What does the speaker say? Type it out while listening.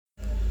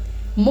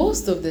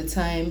Most of the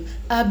time,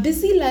 our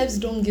busy lives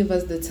don't give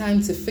us the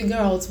time to figure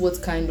out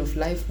what kind of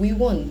life we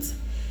want.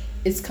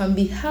 It can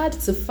be hard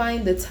to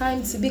find the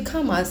time to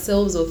become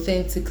ourselves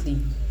authentically,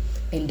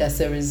 and as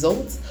a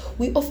result,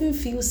 we often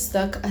feel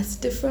stuck at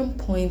different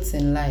points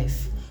in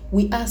life.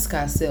 We ask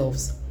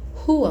ourselves,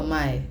 who am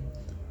I?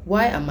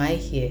 Why am I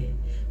here?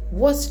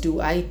 What do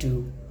I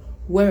do?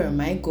 Where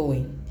am I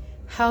going?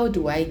 How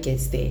do I get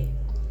there?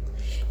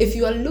 If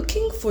you are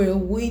looking for a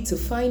way to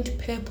find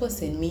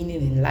purpose and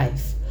meaning in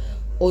life,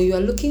 or you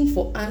are looking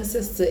for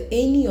answers to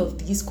any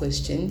of these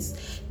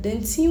questions,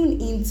 then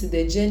tune in to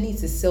the Journey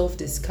to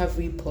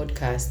Self-Discovery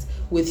podcast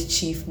with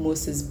Chief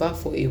Moses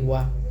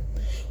Bafo-Ewa,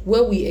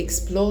 where we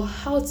explore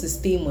how to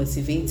stay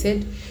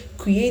motivated,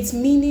 create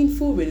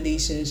meaningful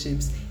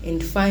relationships,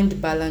 and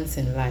find balance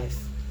in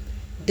life.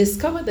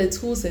 Discover the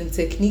tools and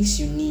techniques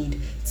you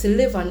need to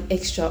live an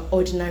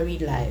extraordinary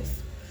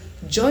life.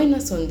 Join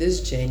us on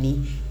this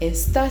journey and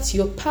start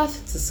your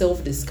path to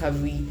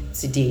self-discovery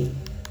today.